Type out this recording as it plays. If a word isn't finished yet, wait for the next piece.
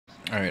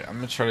Alright, I'm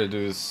gonna try to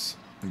do this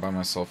by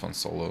myself on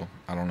solo.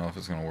 I don't know if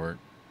it's gonna work.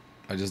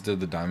 I just did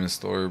the diamond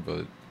store,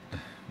 but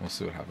we'll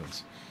see what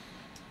happens.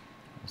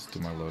 Let's do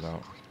my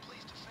loadout.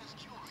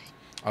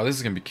 Oh, this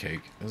is gonna be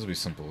cake. This will be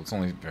simple. It's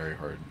only very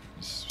hard.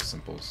 It's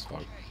simple as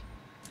fuck.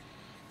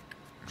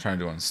 I'm trying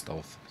to do it on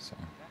stealth, so.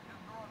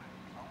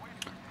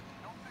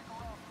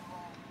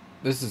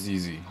 This is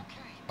easy.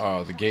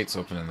 Oh, the gate's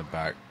open in the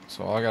back.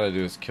 So all I gotta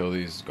do is kill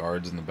these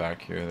guards in the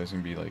back here. There's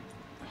gonna be like...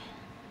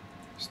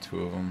 There's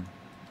two of them,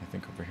 I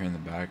think, over here in the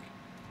back.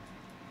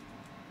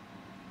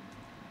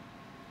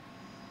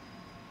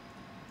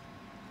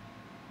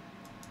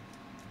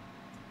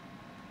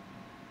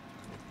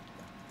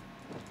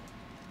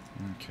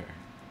 Okay.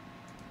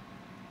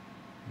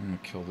 I'm gonna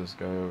kill this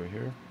guy over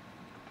here.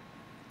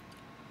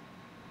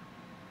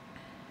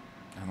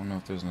 I don't know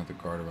if there's another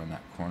guard around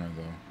that corner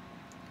though.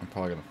 I'm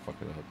probably gonna fuck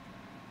it up.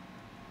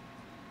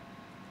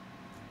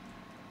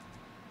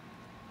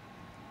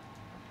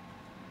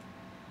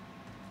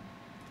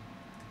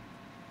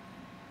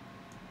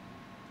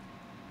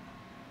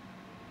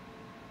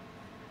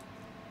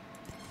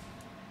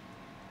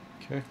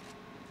 Okay.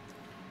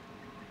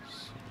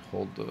 So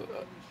hold the...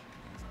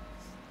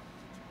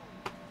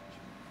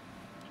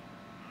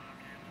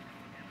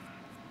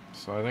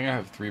 So I think I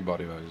have 3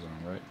 body values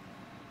on, right?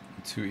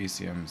 2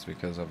 ECMs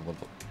because I've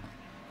leveled...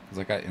 Because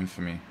I got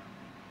infamy.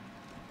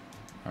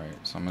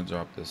 Alright, so I'm gonna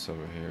drop this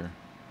over here.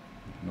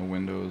 No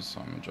windows, so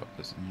I'm gonna drop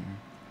this in here.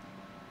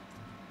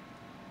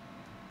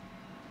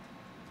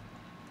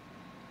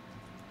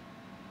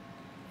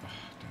 Oh,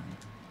 damn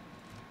it.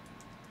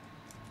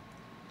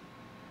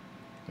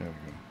 There we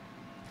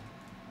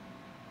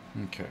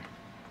go. Okay.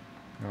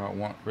 I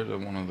got rid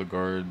of one of the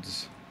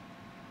guards.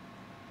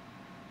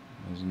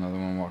 There's another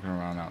one walking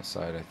around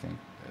outside, I think,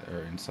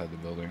 or inside the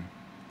building.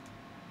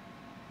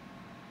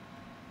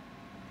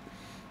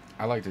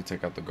 I like to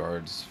take out the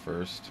guards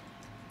first,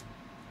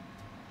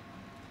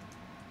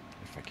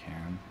 if I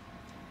can.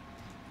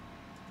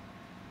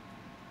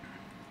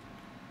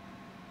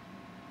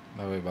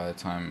 That way, by the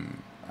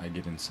time I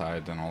get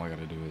inside, then all I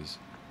gotta do is,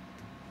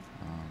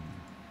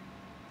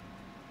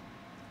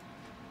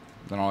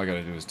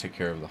 take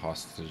care of the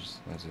hostages.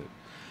 That's it.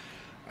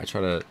 I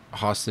try to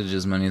hostage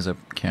as many as I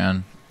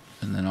can,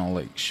 and then I'll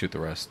like shoot the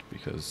rest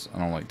because I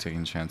don't like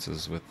taking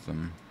chances with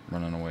them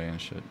running away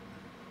and shit.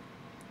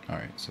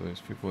 Alright, so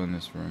there's people in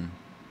this room.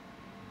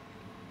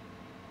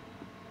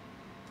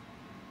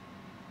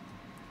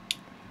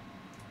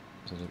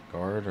 Is it a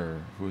guard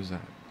or who is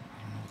that?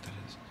 I don't know what that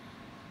is.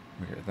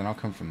 Okay, then I'll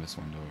come from this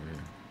window over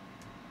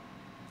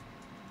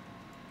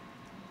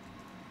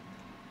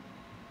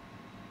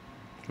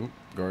here. Oop,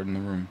 guard in the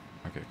room.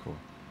 Okay, cool.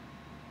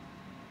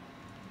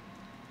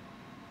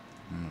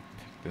 I'm gonna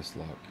pick this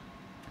lock.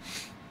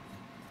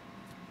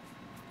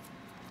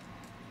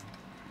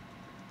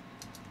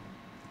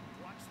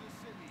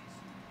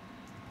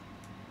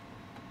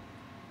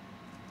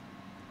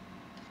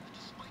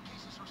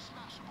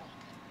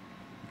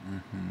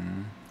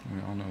 We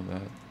all know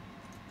that.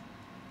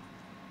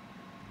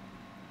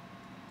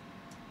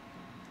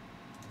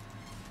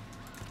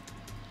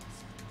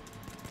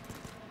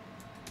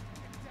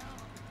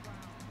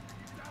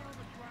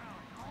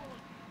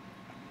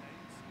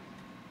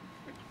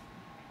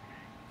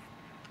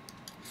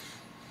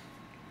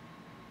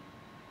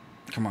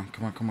 Come on,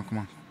 come on, come on, come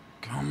on.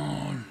 Come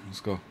on.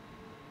 Let's go.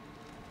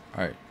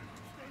 Alright.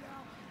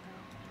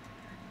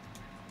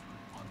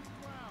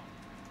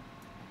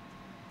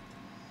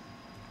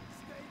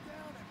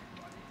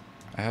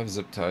 I have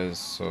zip ties,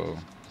 so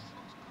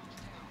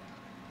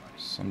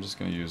I'm just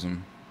gonna use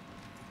them.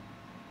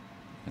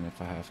 And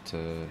if I have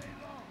to...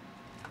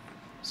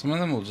 Some of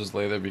them will just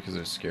lay there because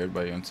they're scared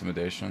by your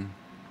intimidation.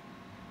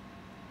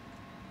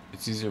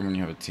 It's easier when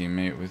you have a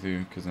teammate with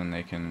you, because then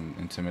they can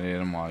intimidate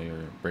them while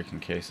you're breaking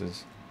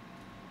cases.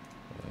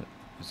 But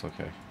it's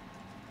okay.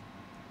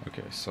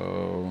 Okay,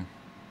 so...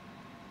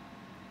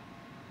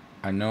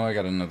 I know I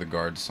got another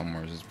guard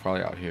somewhere. It's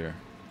probably out here.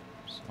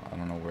 So I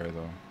don't know where,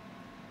 though.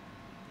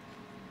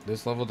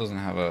 This level doesn't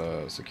have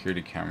a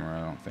security camera,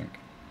 I don't think.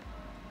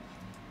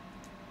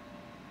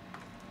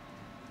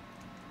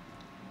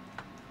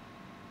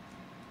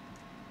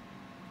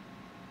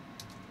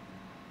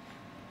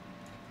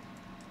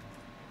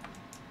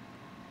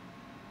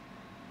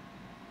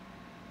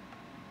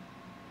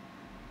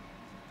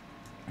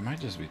 It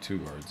might just be 2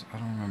 guards. I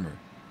don't remember.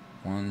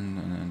 1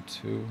 and then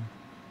 2.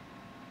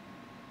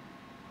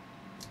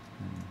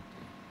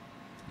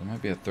 There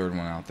might be a 3rd one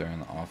out there in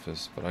the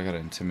office, but I gotta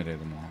intimidate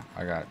them all.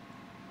 I got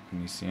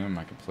an ECM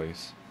I could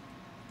place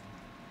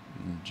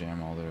and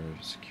jam all their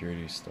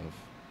security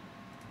stuff.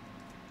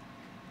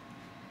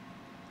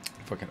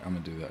 Fuck it, I'm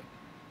gonna do that.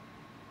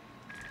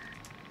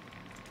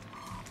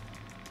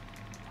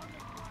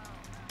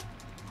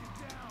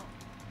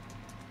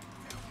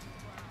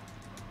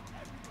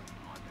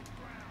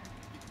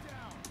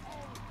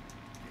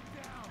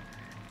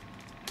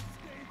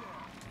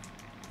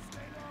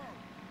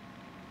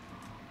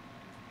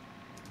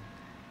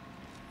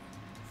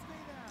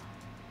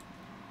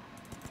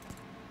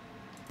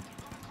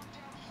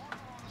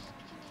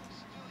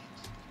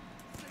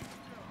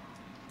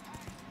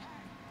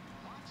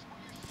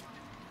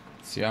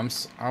 See, I'm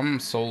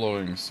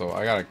soloing, so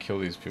I gotta kill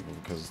these people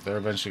because they're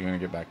eventually gonna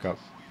get back up.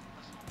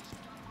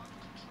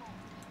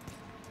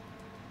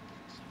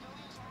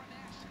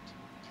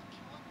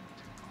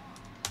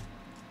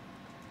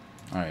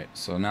 Alright,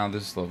 so now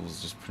this level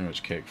is just pretty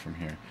much cake from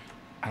here.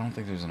 I don't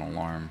think there's an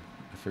alarm.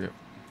 I forget.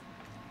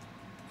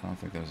 I don't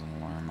think there's an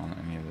alarm on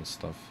any of this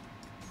stuff.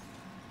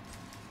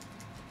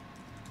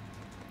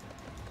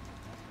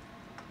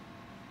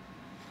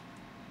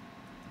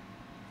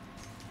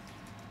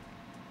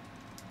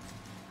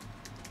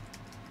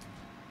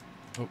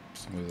 Oh,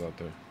 somebody's out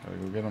there. Gotta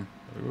go get him.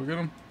 Gotta go get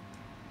him.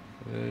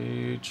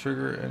 They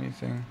trigger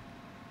anything.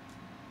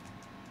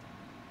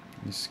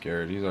 He's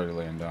scared. He's already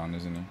laying down,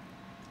 isn't he?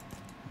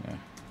 Yeah.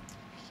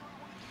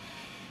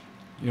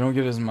 You don't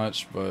get as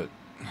much, but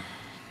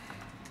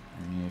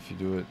I mean, if you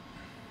do it,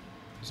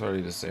 it's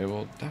already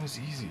disabled. That was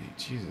easy.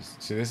 Jesus.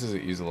 See, this is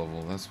an easy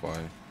level. That's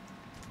why.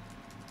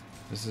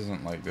 This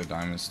isn't like the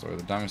diamond store.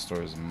 The diamond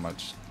store is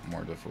much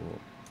more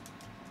difficult.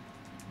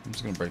 I'm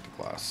just gonna break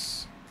the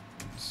glass.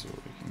 Let's see what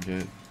we can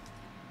get.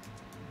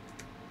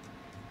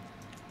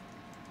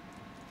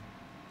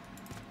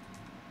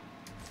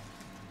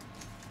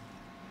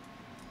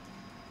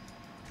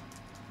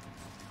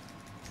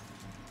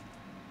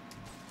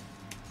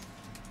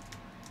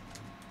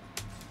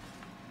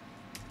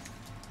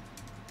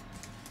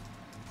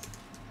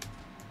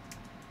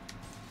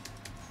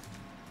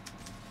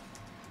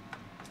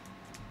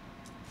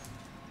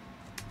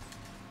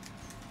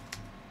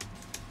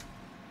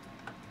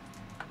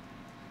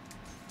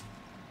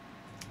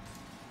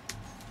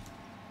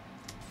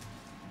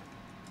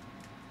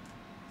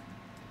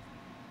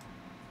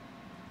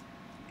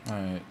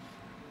 Alright.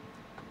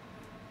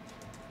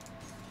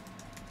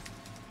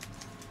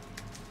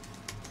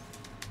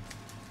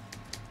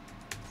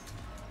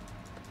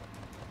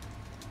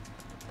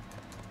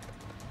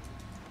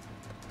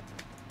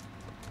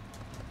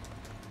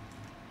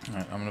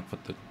 Alright, I'm gonna put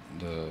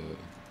the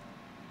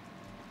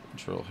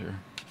drill here.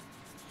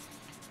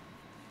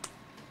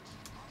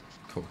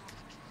 Cool.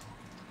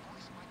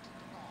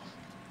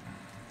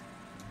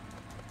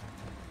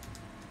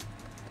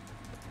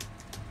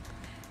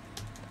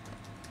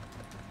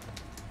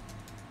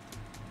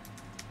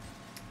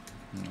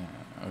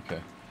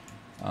 Okay.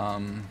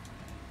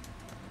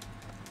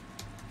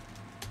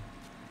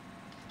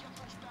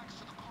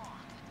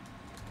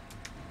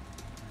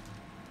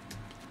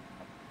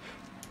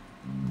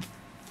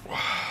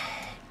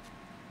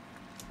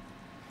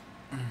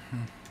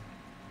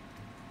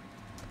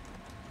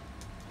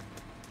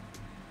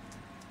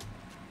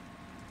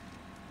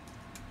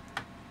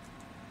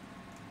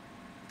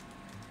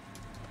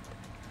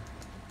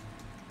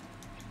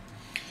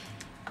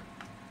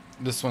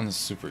 This one is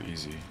super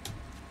easy.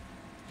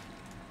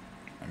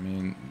 I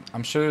mean,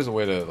 I'm sure there's a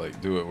way to like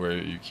do it where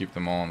you keep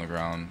them all on the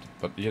ground,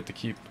 but you have to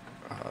keep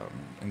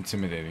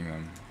intimidating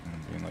them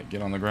and being like,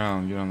 get on the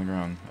ground, get on the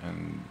ground,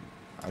 and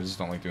I just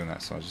don't like doing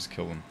that, so I just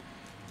kill them.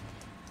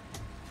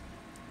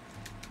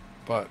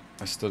 But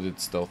I still did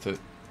stealth it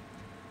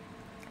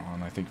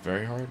on, I think,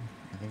 very hard.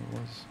 I think it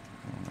was.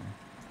 I don't know.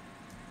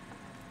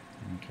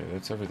 Okay,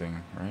 that's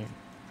everything, right?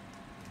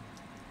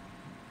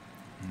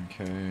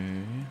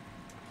 Okay.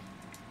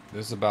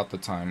 This is about the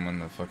time when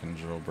the fucking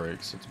drill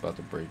breaks. It's about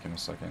to break in a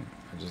second.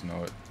 I just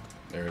know it.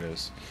 There it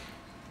is.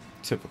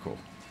 Typical.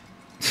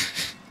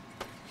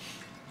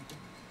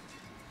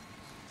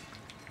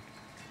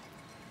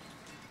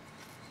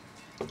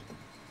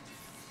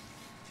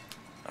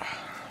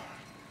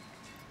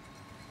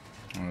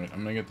 Alright, I'm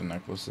gonna get the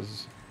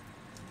necklaces.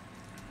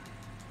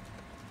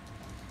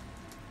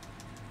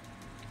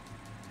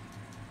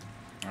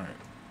 Alright.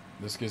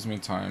 This gives me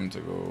time to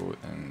go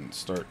and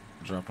start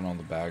dropping all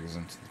the bags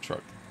into the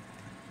truck.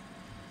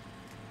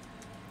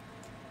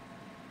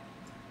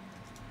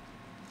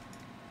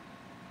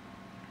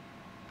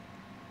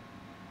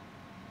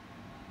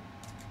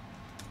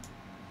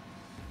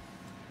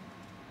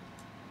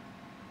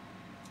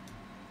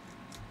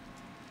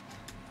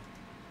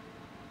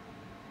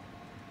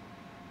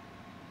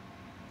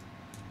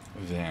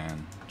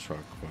 Van,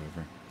 truck,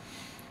 whatever.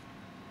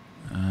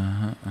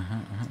 I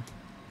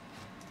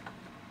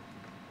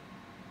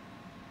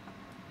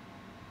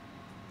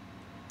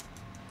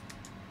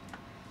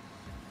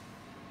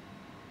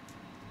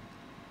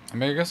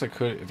mean, I guess I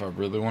could, if I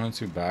really wanted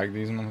to, bag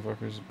these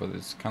motherfuckers, but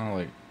it's kind of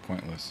like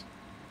pointless.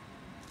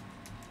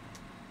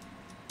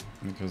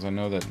 Because I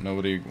know that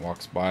nobody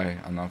walks by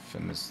enough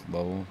in this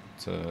level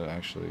to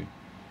actually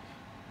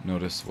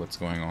notice what's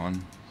going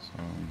on.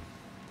 So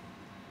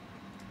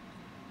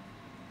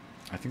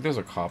I think there's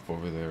a cop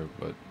over there,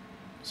 but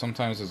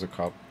sometimes there's a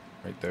cop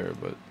right there,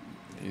 but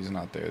he's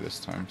not there this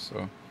time,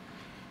 so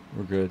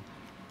we're good.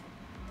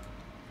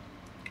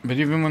 But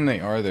even when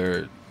they are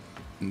there,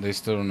 they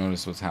still don't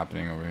notice what's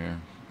happening over here.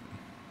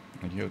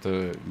 Like, you have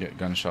to get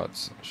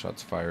gunshots,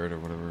 shots fired or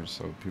whatever,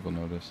 so people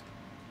notice.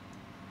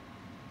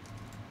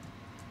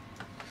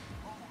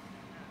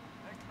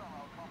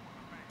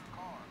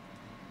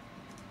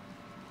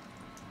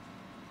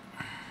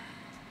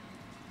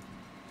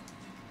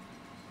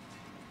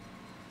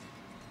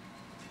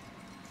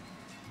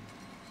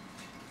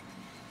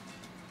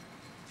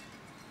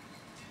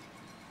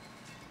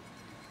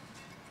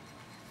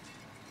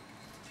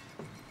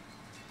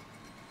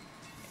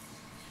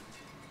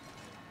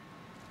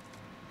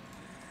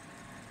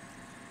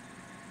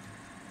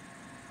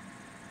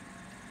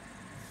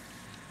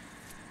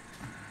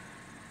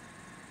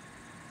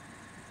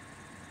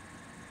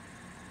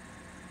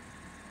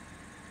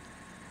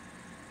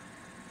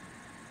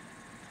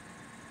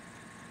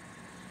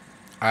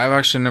 I've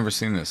actually never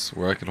seen this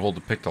where I could hold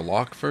the pick to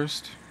lock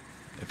first.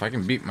 If I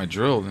can beat my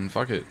drill, then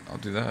fuck it, I'll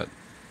do that.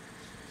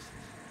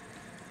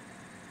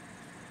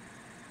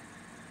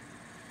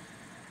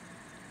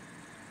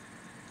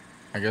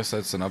 I guess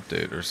that's an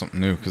update or something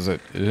new, because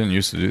it didn't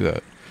used to do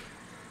that.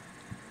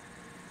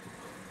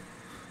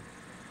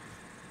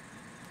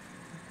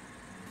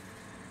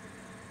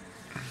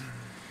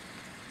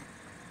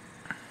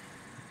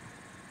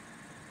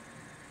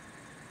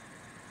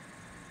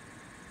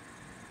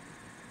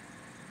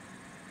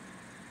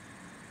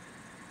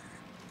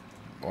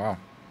 Wow,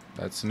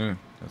 that's new.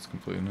 That's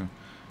completely new.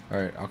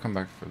 Alright, I'll come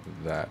back for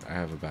that. I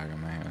have a bag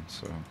in my hand,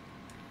 so...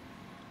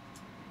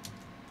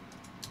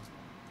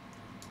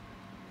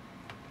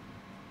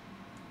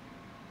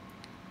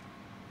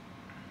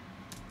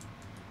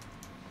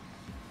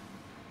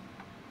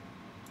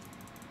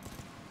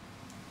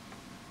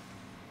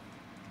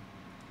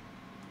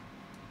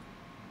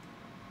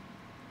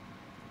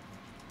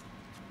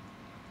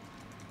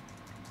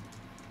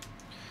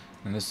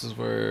 And this is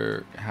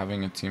where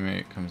having a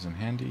teammate comes in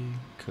handy,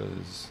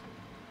 because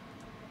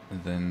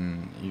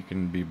then you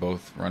can be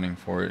both running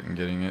for it and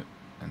getting it,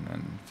 and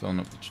then filling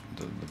up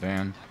the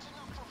van.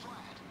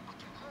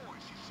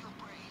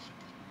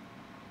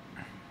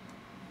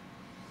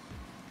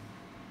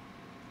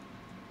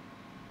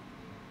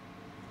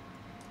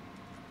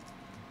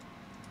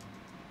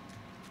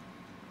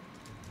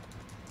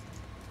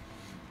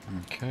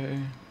 Okay.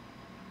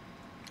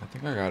 I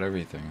think I got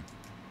everything.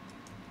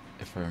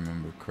 If I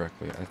remember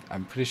correctly.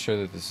 I'm pretty sure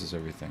that this is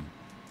everything.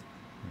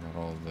 We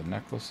got all the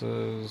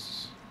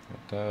necklaces.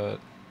 Got that.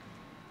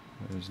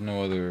 There's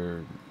no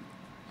other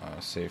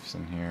safes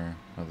in here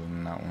other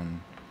than that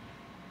one.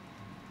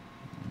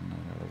 And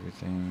I got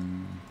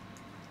everything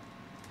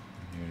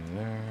from here to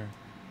there.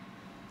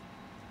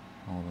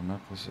 All the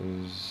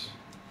necklaces.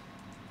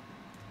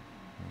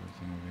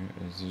 Everything over here.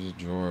 There's a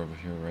drawer over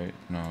here, right?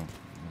 No,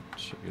 that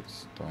shit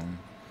gets thrown.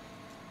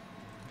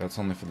 That's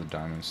only for the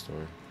diamond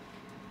store.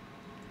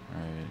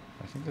 Alright,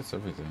 I think that's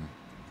everything.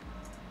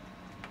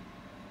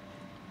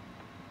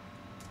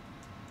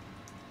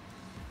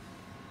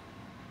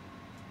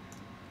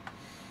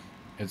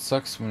 It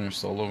sucks when you're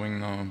soloing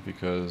though,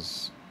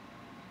 because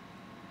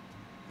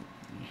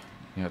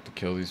you have to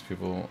kill these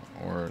people,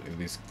 or at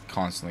least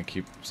constantly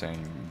keep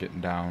saying getting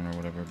down or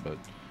whatever, but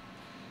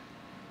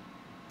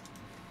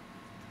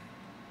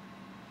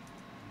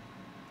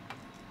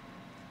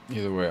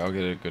either way, I'll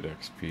get a good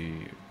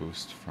XP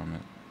boost from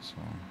it, so...